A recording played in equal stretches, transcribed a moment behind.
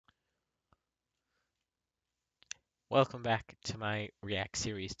Welcome back to my React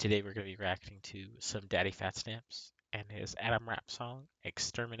series. Today we're going to be reacting to some Daddyphatsnaps and his Adam Rap song,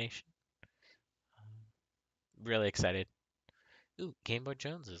 Extermination. Really excited. Ooh, Game Boy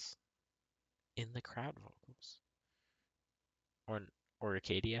Jones is in the crowd vocals. Or, or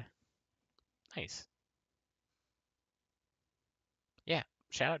Arcadia. Nice. Yeah,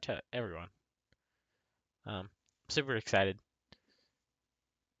 shout out to everyone. Super excited.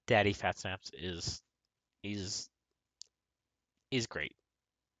 Daddyphatsnaps is is great.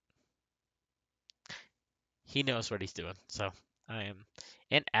 He knows what he's doing. So I am,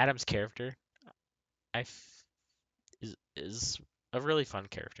 and Adam's character, is a really fun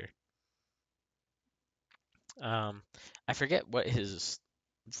character. I forget what his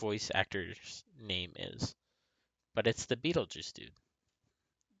voice actor's name is, but it's the Beetlejuice dude,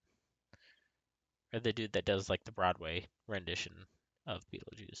 or the dude that does like the Broadway rendition of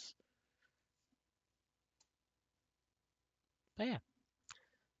Beetlejuice. But yeah,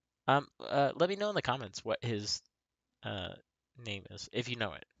 let me know in the comments what his uh name is if you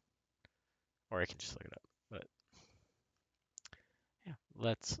know it, or I can just look it up. But yeah,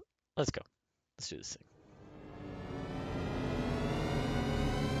 let's go. Let's do this thing.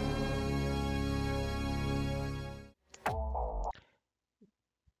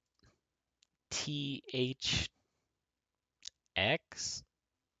 THX?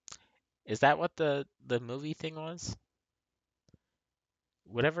 Is that what the movie thing was?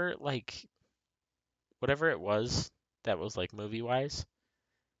 Whatever whatever it was that was like movie wise,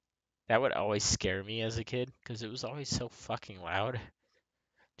 that would always scare me as a kid because it was always so fucking loud.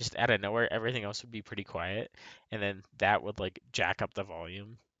 Just out of nowhere, everything else would be pretty quiet, and then that would like jack up the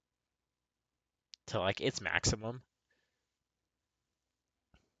volume to like its maximum.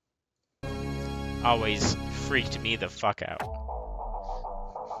 Always freaked me the fuck out.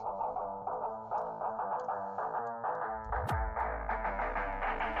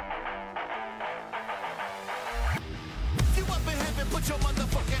 You up in heaven, put your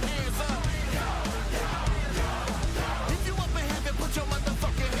motherfucking hands up. If you up in heaven, put your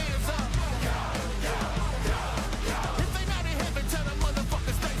motherfucking hands up. If they not in heaven, tell them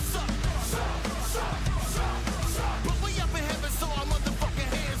motherfuckers they suck. But we up in heaven, so our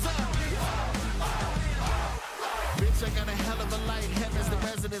motherfucking hands up. Bitch, I got a hell of a light. Heaven's the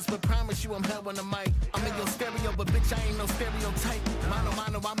residence, but promise you I'm hell on the mic. I'm in your stereo, but bitch, I ain't no stereotype.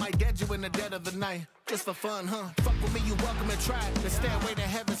 Mano, I might dead you in the dead of the night. Just for fun, huh? Fuck with me, you welcome and try. The stairway to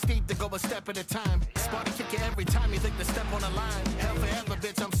heaven steep to go a step at a time. Sparty kick you every time you think to step on a line. Hell forever,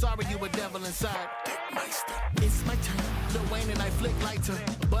 bitch, I'm sorry you a devil inside. It's my turn. Lil Wayne and I flick lighter.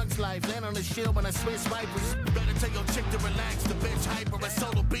 Bugs life, land on the shield when I switch vipers. Better tell your chick to relax. The bitch hyper. A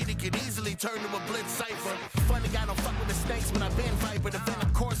solo beat, it could easily turn to a blitz cipher. Funny guy don't fuck with the snakes when I been viper. The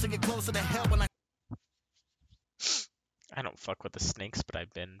venom course to get closer to hell when I don't fuck with the snakes, but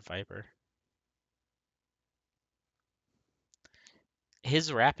I've been Viper.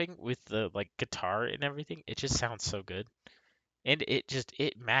 His rapping with the like guitar and everything, it just sounds so good. And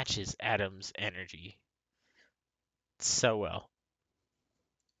it matches Adam's energy so well.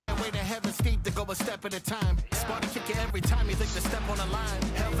 way to heaven steep to go a step at a time. Sparty kick you every time you think to step on a line.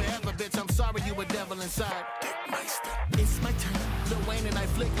 Hell forever, bitch, I'm sorry you a devil inside. It's my turn. Lil Wayne and I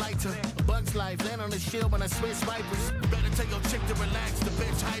flick lighter. Bugs life, land on the shield when I switch vipers. Better tell your chick to relax. The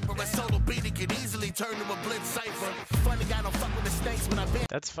bitch hyper. A solo beat, it could easily turn to a blitz cipher. Funny guy don't fuck with the snakes when I been.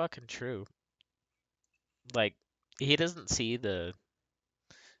 That's fucking true. Like, he doesn't see the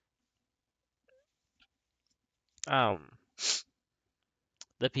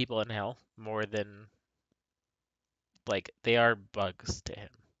people in hell more than like they are bugs to him.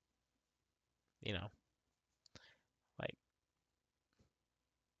 You know? Like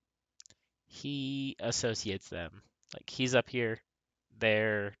he associates them. Like he's up here,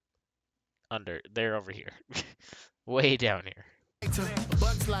 they're over here. Way down here.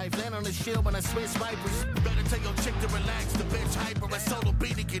 Bugs life, land on the shield when I switch vipers. Better tell your chick to relax. The bitch hyper. A solo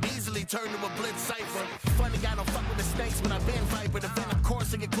beat, it could easily turn to a blitz cipher. Funny guy don't fuck with the snakes when I been viper. The venom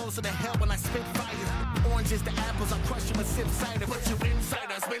course to get closer to hell when I spit fire. Oranges to apples, I crush them and sip cider. Put you inside,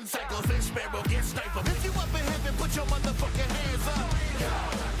 I spin cycle, fish sparrow, get sniper. If you up in heaven, put your motherfucking hands up.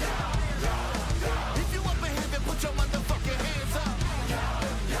 If you up in heaven, put your motherfucking hands up.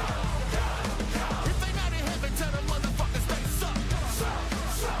 If they not in heaven, tell them motherfuckers they suck.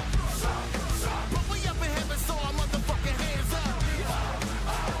 But we up in heaven, so our motherfucking hands up.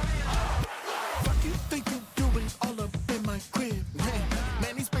 Fuck you think you doing all up in my crib,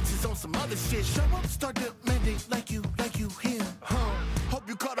 man, these bitches on some other shit. Show up, start demanding like you here, huh? Hope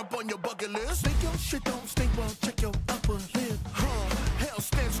you caught up on your bucket list. Think your shit don't stink, well, check your upper lip.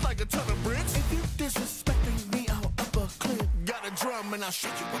 drum and I'll show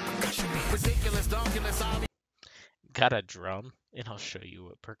you what percussion is. Ridiculous, donkulous, obvious. Got a drum, and I'll show you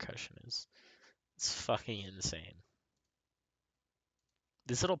what percussion is. It's fucking insane.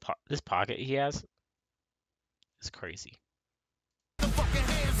 This this pocket he has is crazy. Fucking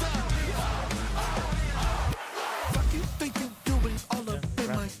hands up. Fuck you think you doing all up in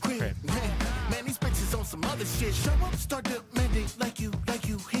my crib? Man, these bitches on some other shit. Show up, start demanding like you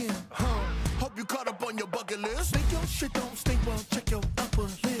him. Hope you caught up on your bucket list. Think your shit don't stink, well, check your upper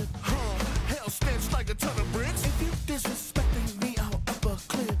lip. Hell stench like a ton of bricks. If you disrespecting me, I'll up a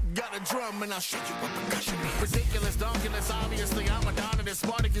clip. Got a drum and I'll show you what percussion is. Ridiculous, donkulous, obviously I'm a don of this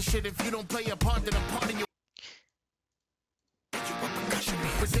Spartacus shit. If you don't play a part, then I'm part of you.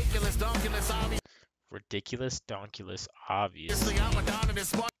 Ridiculous, donkulous, obviously. Ridiculous, donkulous, obvious. Obviously, I'm a don of this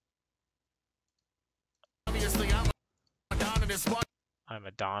Spartacus. Obviously, I'm a don of this Spartacus. I'm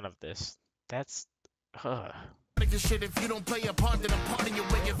a don of this. That's Shit, if you don't play a part, then I'm part of your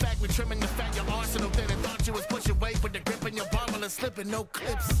way. In fact, we're trimming the fat your arsenal. Then I thought you was pushing weight with the grip in your bottle and slipping, no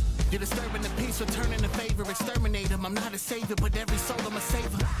clips. You're disturbing the peace, returning the favor, exterminate him. I'm not a savior, but every soul I'm a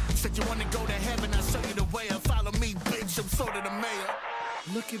saver. Said you wanna go to heaven, I'll show you the way. Follow me, bitch, I'm sort of the mayor.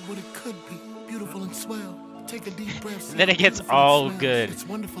 Look at what it could be, beautiful and swell. Take a deep breath. and then it gets all good, It's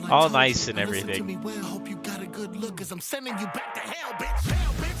wonderful, all nice and Listen to everything. me well. Hope you got a good look, cause I'm sending you back to hell, bitch.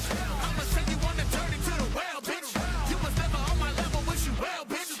 Hell, bitch. I'ma send you on the journey to the well, bitch. You was never on my level, wish you well,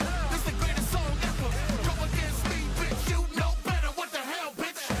 bitch. This the greatest song ever. Go against me, bitch. You know better. What the hell,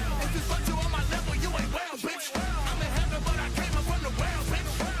 bitch? If you thought you on my level, you ain't well, bitch. I'm in heaven, but I came up from the well, bitch.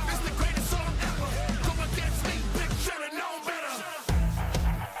 This the greatest song ever. Go against me, bitch. Should've known better.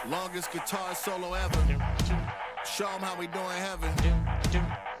 Longest guitar solo ever. Show 'em how we doing heaven.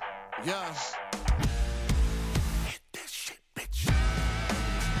 Yeah. Hit that shit, bitch.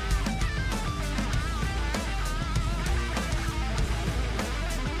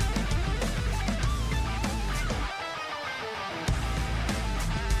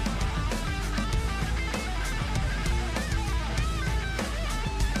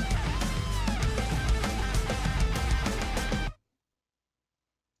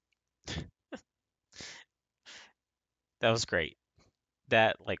 That was great.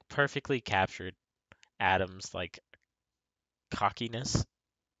 That like perfectly captured Adam's like cockiness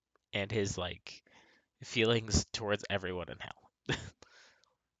and his like feelings towards everyone in hell.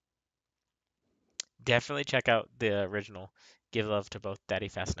 Definitely check out the original. Give love to both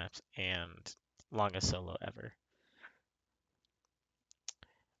Daddyphatsnaps and Longest Solo Ever.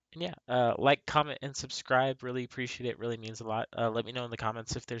 And yeah, like, comment, and subscribe. Really appreciate it. Really means a lot. Let me know in the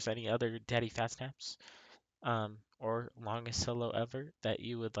comments if there's any other Daddyphatsnaps or Longest Solo Ever that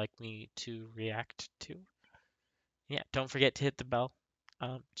you would like me to react to. Yeah, don't forget to hit the bell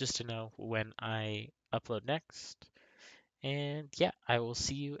just to know when I upload next. And yeah, I will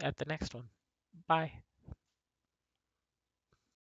see you at the next one. Bye.